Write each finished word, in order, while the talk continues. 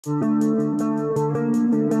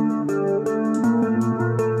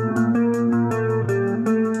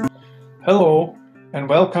Hello and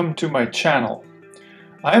welcome to my channel.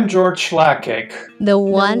 I'm George Schlacek, the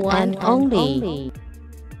one and only.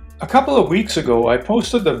 A couple of weeks ago I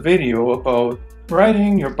posted a video about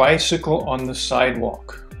riding your bicycle on the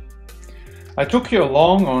sidewalk. I took you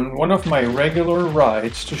along on one of my regular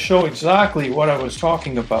rides to show exactly what I was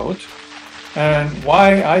talking about and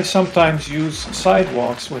why I sometimes use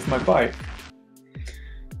sidewalks with my bike.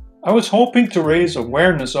 I was hoping to raise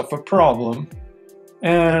awareness of a problem,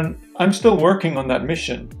 and I'm still working on that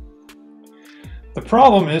mission. The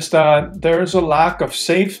problem is that there is a lack of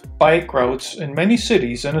safe bike routes in many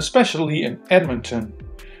cities, and especially in Edmonton,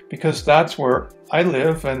 because that's where I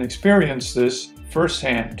live and experience this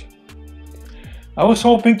firsthand. I was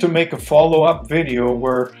hoping to make a follow-up video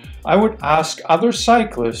where I would ask other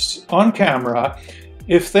cyclists on camera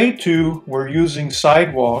if they too were using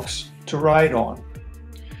sidewalks to ride on.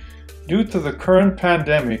 Due to the current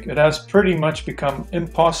pandemic, it has pretty much become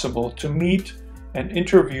impossible to meet and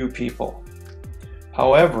interview people.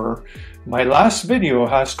 However, my last video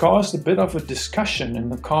has caused a bit of a discussion in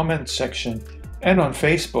the comments section and on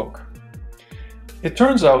Facebook. It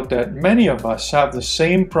turns out that many of us have the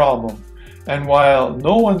same problem, and while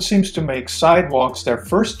no one seems to make sidewalks their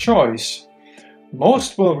first choice,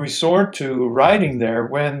 most will resort to riding there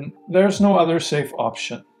when there's no other safe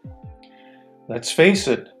option. Let's face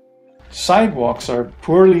it, sidewalks are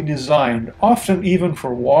poorly designed, often even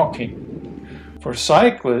for walking. For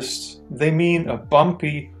cyclists, they mean a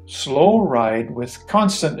bumpy, slow ride with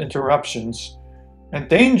constant interruptions and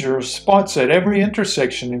dangerous spots at every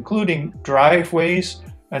intersection, including driveways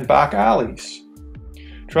and back alleys.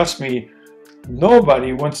 Trust me,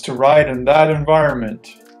 nobody wants to ride in that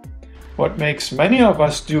environment. What makes many of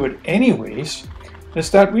us do it anyways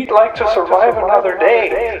is that we'd like to survive another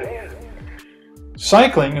day.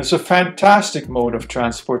 Cycling is a fantastic mode of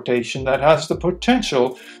transportation that has the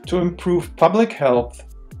potential to improve public health,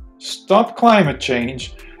 stop climate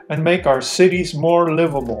change, and make our cities more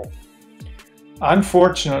livable.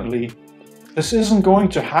 Unfortunately, this isn't going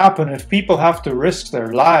to happen if people have to risk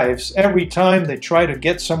their lives every time they try to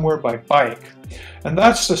get somewhere by bike. And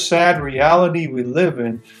that's the sad reality we live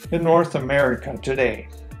in North America today.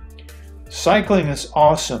 Cycling is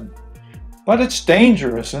awesome, but it's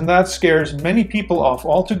dangerous, and that scares many people off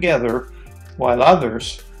altogether, while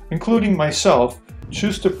others, including myself,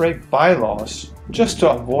 choose to break bylaws just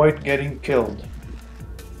to avoid getting killed.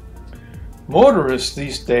 Motorists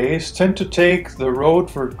these days tend to take the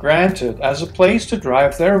road for granted as a place to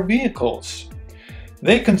drive their vehicles.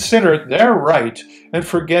 They consider it their right and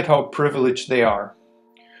forget how privileged they are.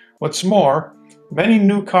 What's more, many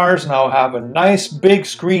new cars now have a nice big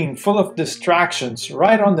screen full of distractions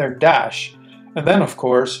right on their dash. And then, of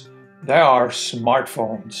course, there are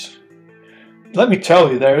smartphones. Let me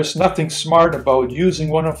tell you, there is nothing smart about using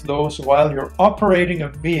one of those while you're operating a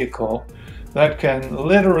vehicle that can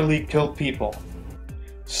literally kill people.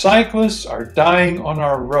 Cyclists are dying on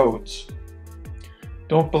our roads.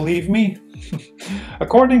 Don't believe me?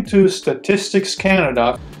 According to Statistics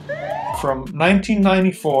Canada, from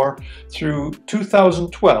 1994 through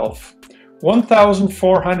 2012,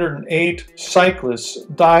 1,408 cyclists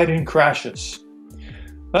died in crashes.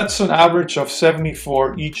 That's an average of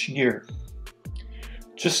 74 each year.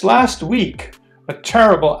 Just last week, a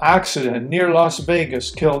terrible accident near Las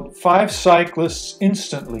Vegas killed 5 cyclists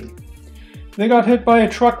instantly. They got hit by a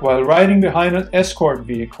truck while riding behind an escort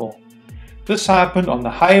vehicle. This happened on the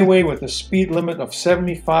highway with a speed limit of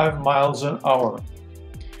 75 miles an hour.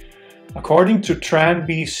 According to Tran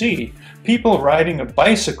BC, people riding a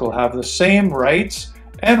bicycle have the same rights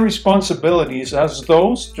and responsibilities as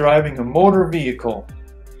those driving a motor vehicle.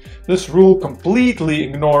 This rule completely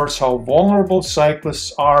ignores how vulnerable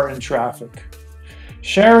cyclists are in traffic.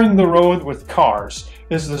 Sharing the road with cars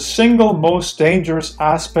is the single most dangerous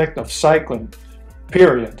aspect of cycling,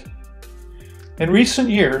 period. In recent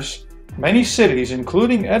years, many cities,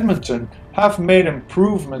 including Edmonton, have made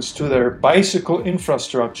improvements to their bicycle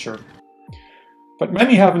infrastructure. But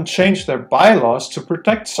many haven't changed their bylaws to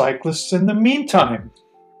protect cyclists in the meantime.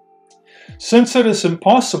 Since it is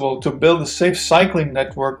impossible to build a safe cycling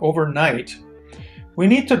network overnight, we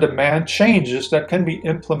need to demand changes that can be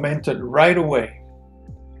implemented right away.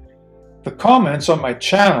 The comments on my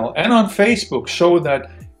channel and on Facebook show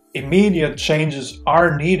that immediate changes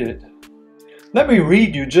are needed. Let me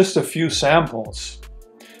read you just a few samples.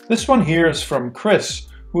 This one here is from Chris,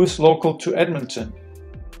 who is local to Edmonton.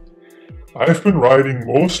 I've been riding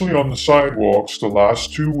mostly on the sidewalks the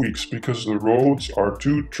last 2 weeks because the roads are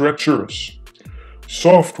too treacherous.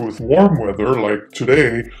 soft with warm weather like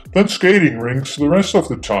today than skating rinks the rest of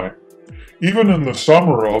the time. Even in the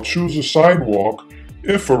summer, I'll choose a sidewalk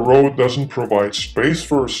if a road doesn't provide space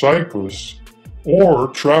for cyclists or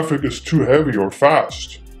traffic is too heavy or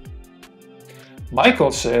fast.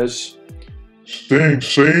 Michael says, Staying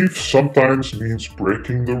safe sometimes means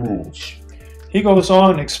breaking the rules. he goes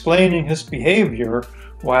on explaining his behavior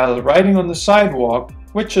while riding on the sidewalk,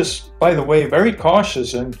 which is, by the way, very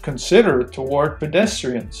cautious and considerate toward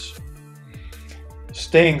pedestrians.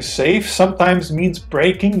 Staying safe sometimes means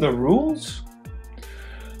breaking the rules?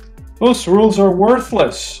 Those rules are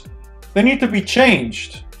worthless. They need to be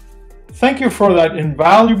changed. Thank you for that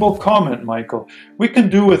invaluable comment, Michael. We can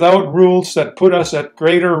do without rules that put us at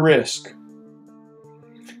greater risk.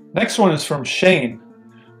 Next one is from Shane,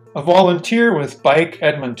 a volunteer with Bike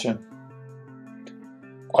Edmonton.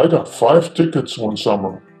 I got 5 tickets one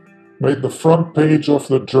summer. Made the front page of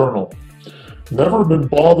the journal. Never been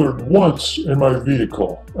bothered once in my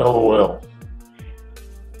vehicle. LOL.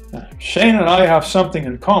 Shane and I have something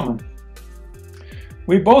in common.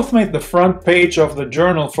 We both made the front page of the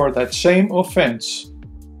journal for that same offense.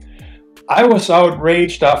 I was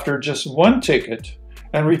outraged after just one ticket,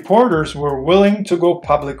 and reporters were willing to go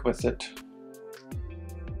public with it.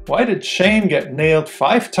 Why did Shane get nailed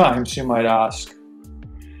 5 times, you might ask?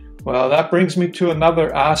 Well, that brings me to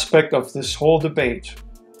another aspect of this whole debate.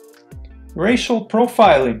 Racial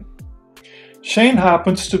profiling. Shane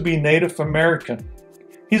happens to be Native American.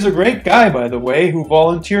 He's a great guy, by the way, who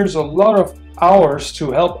volunteers a lot of hours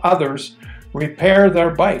to help others repair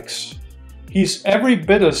their bikes. He's every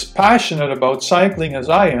bit as passionate about cycling as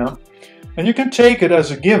I am, and you can take it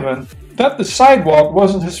as a given that the sidewalk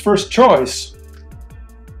wasn't his first choice.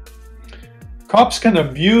 Cops can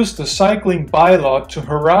abuse the cycling bylaw to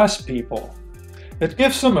harass people. It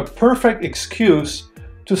gives them a perfect excuse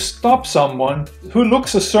to stop someone who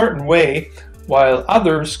looks a certain way, while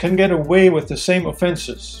others can get away with the same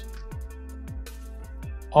offenses.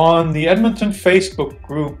 On the Edmonton Facebook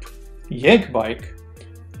group Yegbike,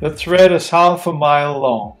 the thread is half a mile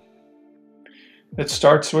long. It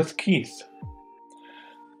starts with Keith.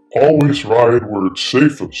 Always ride where it's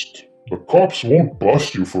safest. The cops won't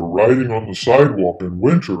bust you for riding on the sidewalk in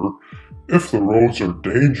winter if the roads are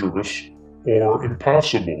dangerous or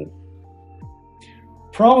impassable.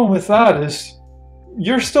 Problem with that is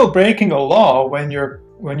you're still breaking a law when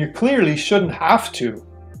you clearly shouldn't have to.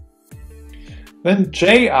 Then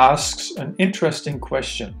Jay asks an interesting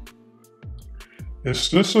question. Is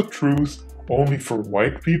this a truth only for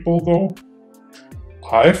white people though?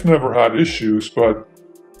 I've never had issues, but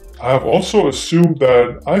I have also assumed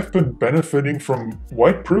that I've been benefiting from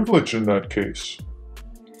white privilege in that case.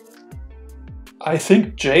 I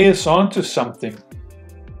think Jay is onto something.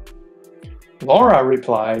 Laura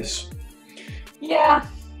replies, Yeah,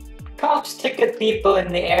 cops ticket people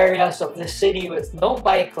in the areas of the city with no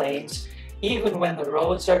bike lanes, even when the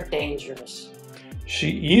roads are dangerous. She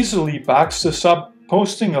easily backs this up,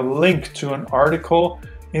 posting a link to an article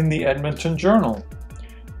in the Edmonton Journal,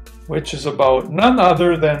 which is about none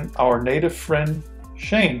other than our native friend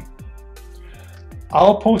Shane.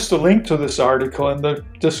 I'll post a link to this article in the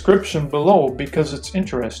description below because it's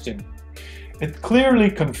interesting. It clearly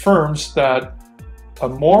confirms that a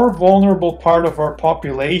more vulnerable part of our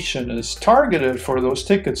population is targeted for those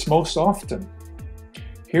tickets most often.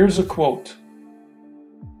 Here's a quote.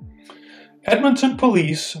 Edmonton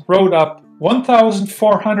police wrote up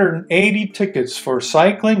 1,480 tickets for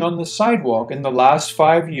cycling on the sidewalk in the last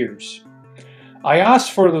 5 years. I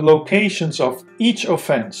asked for the locations of each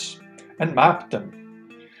offense and mapped them.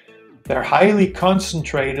 They're highly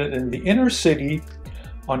concentrated in the inner city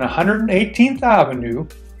on 118th Avenue,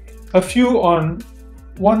 a few on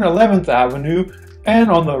 111th Avenue, and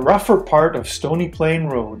on the rougher part of Stony Plain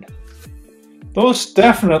Road. Those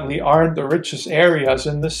definitely aren't the richest areas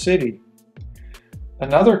in the city.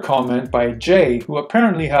 Another comment by Jay, who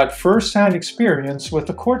apparently had first-hand experience with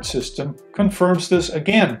the court system, confirms this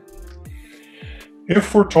again.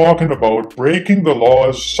 If we're talking about breaking the law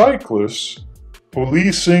as cyclists,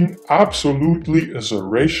 policing absolutely is a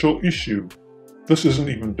racial issue. This isn't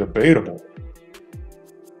even debatable.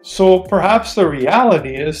 So perhaps the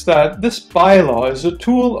reality is that this bylaw is a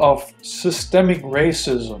tool of systemic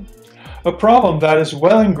racism, a problem that is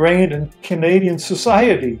well ingrained in Canadian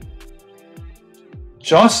society.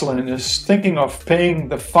 Jocelyn is thinking of paying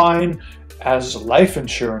the fine as life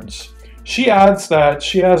insurance. She adds that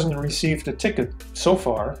she hasn't received a ticket so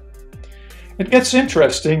far. It gets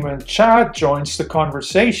interesting when Chad joins the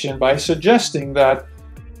conversation by suggesting that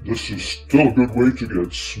This is still a good way to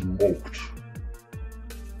get smoked.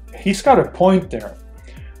 he's got a point there.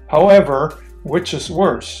 However, Which is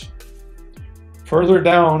worse? Further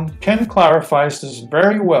down, Ken clarifies this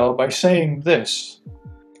very well by saying this.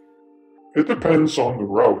 It depends on the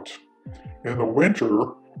route. In the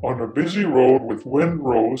winter, on a busy road with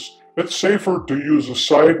windrows, it's safer to use a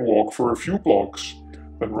sidewalk for a few blocks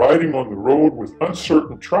than riding on the road with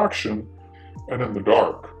uncertain traction and in the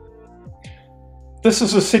dark. This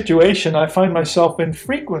is a situation I find myself in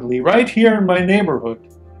frequently right here in my neighborhood.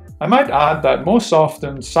 I might add that most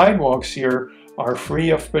often sidewalks here are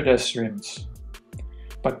free of pedestrians.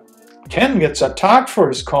 But Ken gets attacked for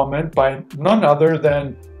his comment by none other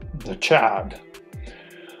than the Chad.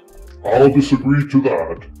 I'll disagree to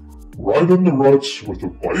that. Ride in the ruts with a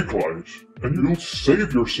bike light, and you'll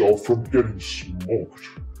save yourself from getting smoked.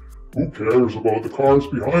 Who cares about the cars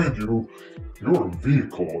behind you? You're a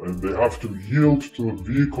vehicle, and they have to yield to the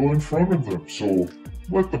vehicle in front of them, so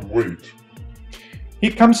let them wait. He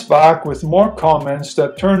comes back with more comments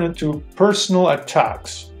that turn into personal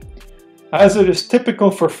attacks. As it is typical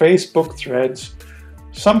for Facebook threads,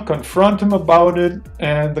 some confront him about it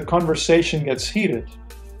and the conversation gets heated.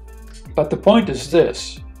 But the point is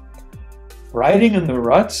this: riding in the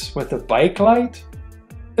ruts with a bike light?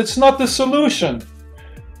 It's not the solution.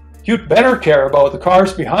 You'd better care about the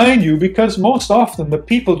cars behind you because most often the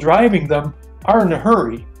people driving them are in a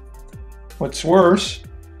hurry. What's worse,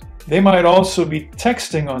 they might also be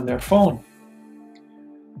texting on their phone.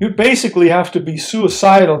 You'd basically have to be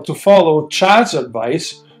suicidal to follow Chad's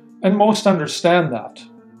advice, and most understand that.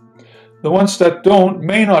 The ones that don't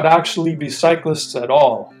may not actually be cyclists at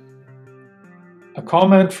all. A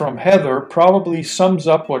comment from Heather probably sums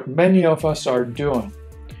up what many of us are doing.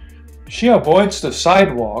 She avoids the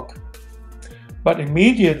sidewalk, but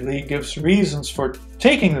immediately gives reasons for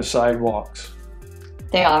taking the sidewalks.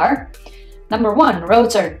 They are: number 1,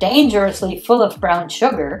 roads are dangerously full of brown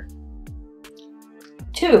sugar.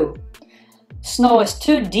 2, snow is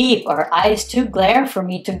too deep or ice too glare for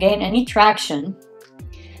me to gain any traction.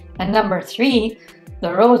 And number 3,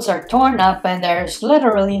 the roads are torn up and there's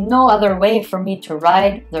literally no other way for me to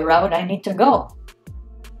ride the route I need to go.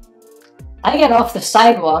 I get off the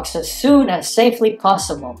sidewalks as soon as safely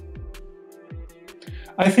possible.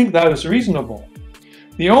 I think that is reasonable.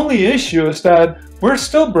 The only issue is that we're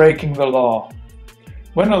still breaking the law.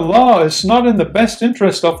 When a law is not in the best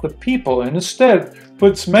interest of the people and instead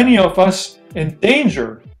puts many of us in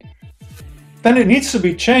danger, then it needs to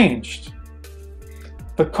be changed.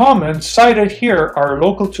 The comments cited here are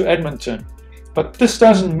local to Edmonton, but this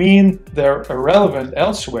doesn't mean they're irrelevant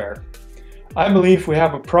elsewhere. I believe we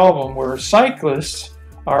have a problem where cyclists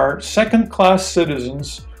are second-class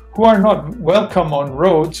citizens who are not welcome on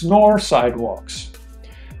roads nor sidewalks.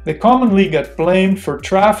 They commonly get blamed for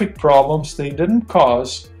traffic problems they didn't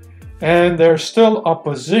cause, and there's still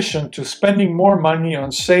opposition to spending more money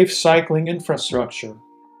on safe cycling infrastructure.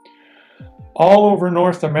 All over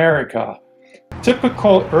North America,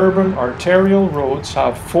 typical urban arterial roads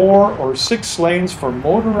have 4 or 6 lanes for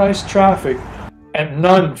motorized traffic and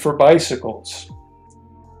none for bicycles.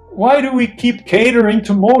 Why do we keep catering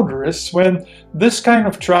to motorists when this kind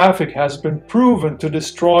of traffic has been proven to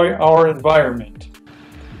destroy our environment?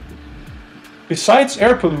 Besides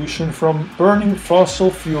air pollution from burning fossil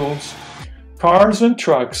fuels, cars and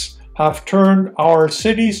trucks have turned our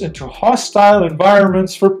cities into hostile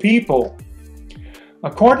environments for people.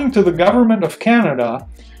 According to the Government of Canada,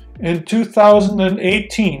 in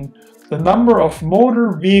 2018, the number of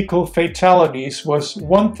motor vehicle fatalities was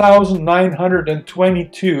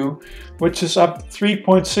 1,922, which is up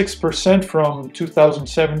 3.6% from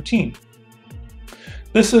 2017.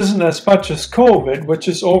 This isn't as much as COVID, which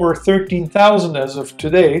is over 13,000 as of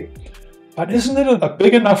today, but isn't it a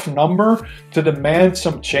big enough number to demand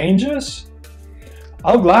some changes?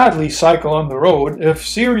 I'll gladly cycle on the road if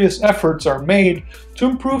serious efforts are made to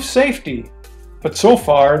improve safety, but so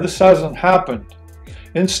far this hasn't happened.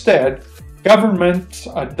 Instead, governments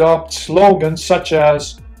adopt slogans such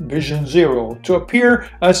as Vision Zero to appear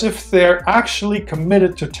as if they're actually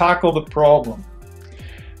committed to tackle the problem.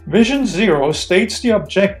 Vision Zero states the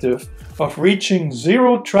objective of reaching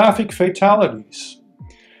 0 traffic fatalities.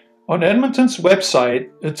 On Edmonton's website,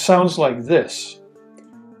 it sounds like this.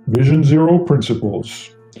 Vision Zero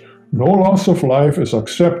principles. No loss of life is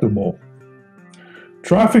acceptable.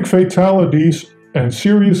 Traffic fatalities and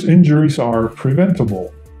serious injuries are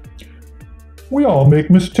preventable. We all make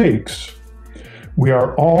mistakes. We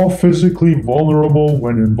are all physically vulnerable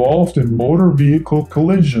when involved in motor vehicle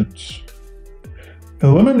collisions.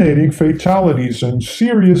 Eliminating fatalities and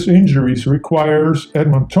serious injuries requires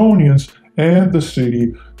Edmontonians and the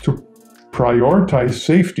city to prioritize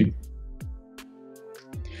safety.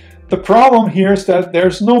 The problem here is that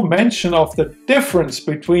there's no mention of the difference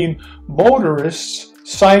between motorists,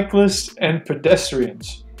 cyclists, and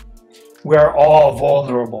pedestrians. We are all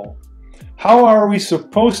vulnerable. How are we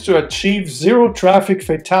supposed to achieve zero traffic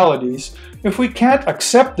fatalities if we can't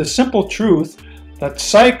accept the simple truth that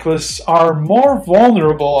cyclists are more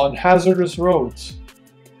vulnerable on hazardous roads?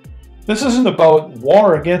 This isn't about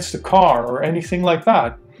war against the car or anything like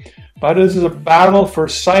that, but it is a battle for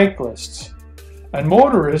cyclists. And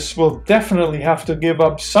motorists will definitely have to give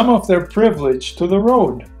up some of their privilege to the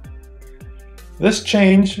road. This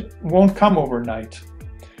change won't come overnight,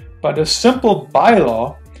 but a simple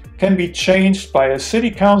bylaw can be changed by a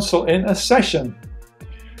city council in a session.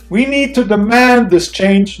 We need to demand this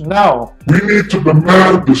change now. We need to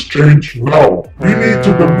demand this change now. We need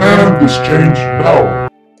to demand this change now.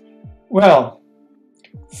 Well,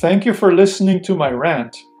 thank you for listening to my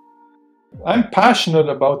rant. I'm passionate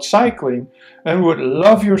about cycling and would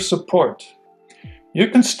love your support. You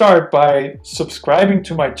can start by subscribing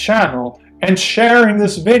to my channel and sharing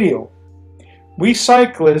this video. We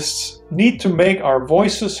cyclists need to make our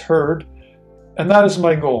voices heard, and that is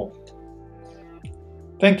my goal.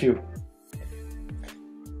 Thank you.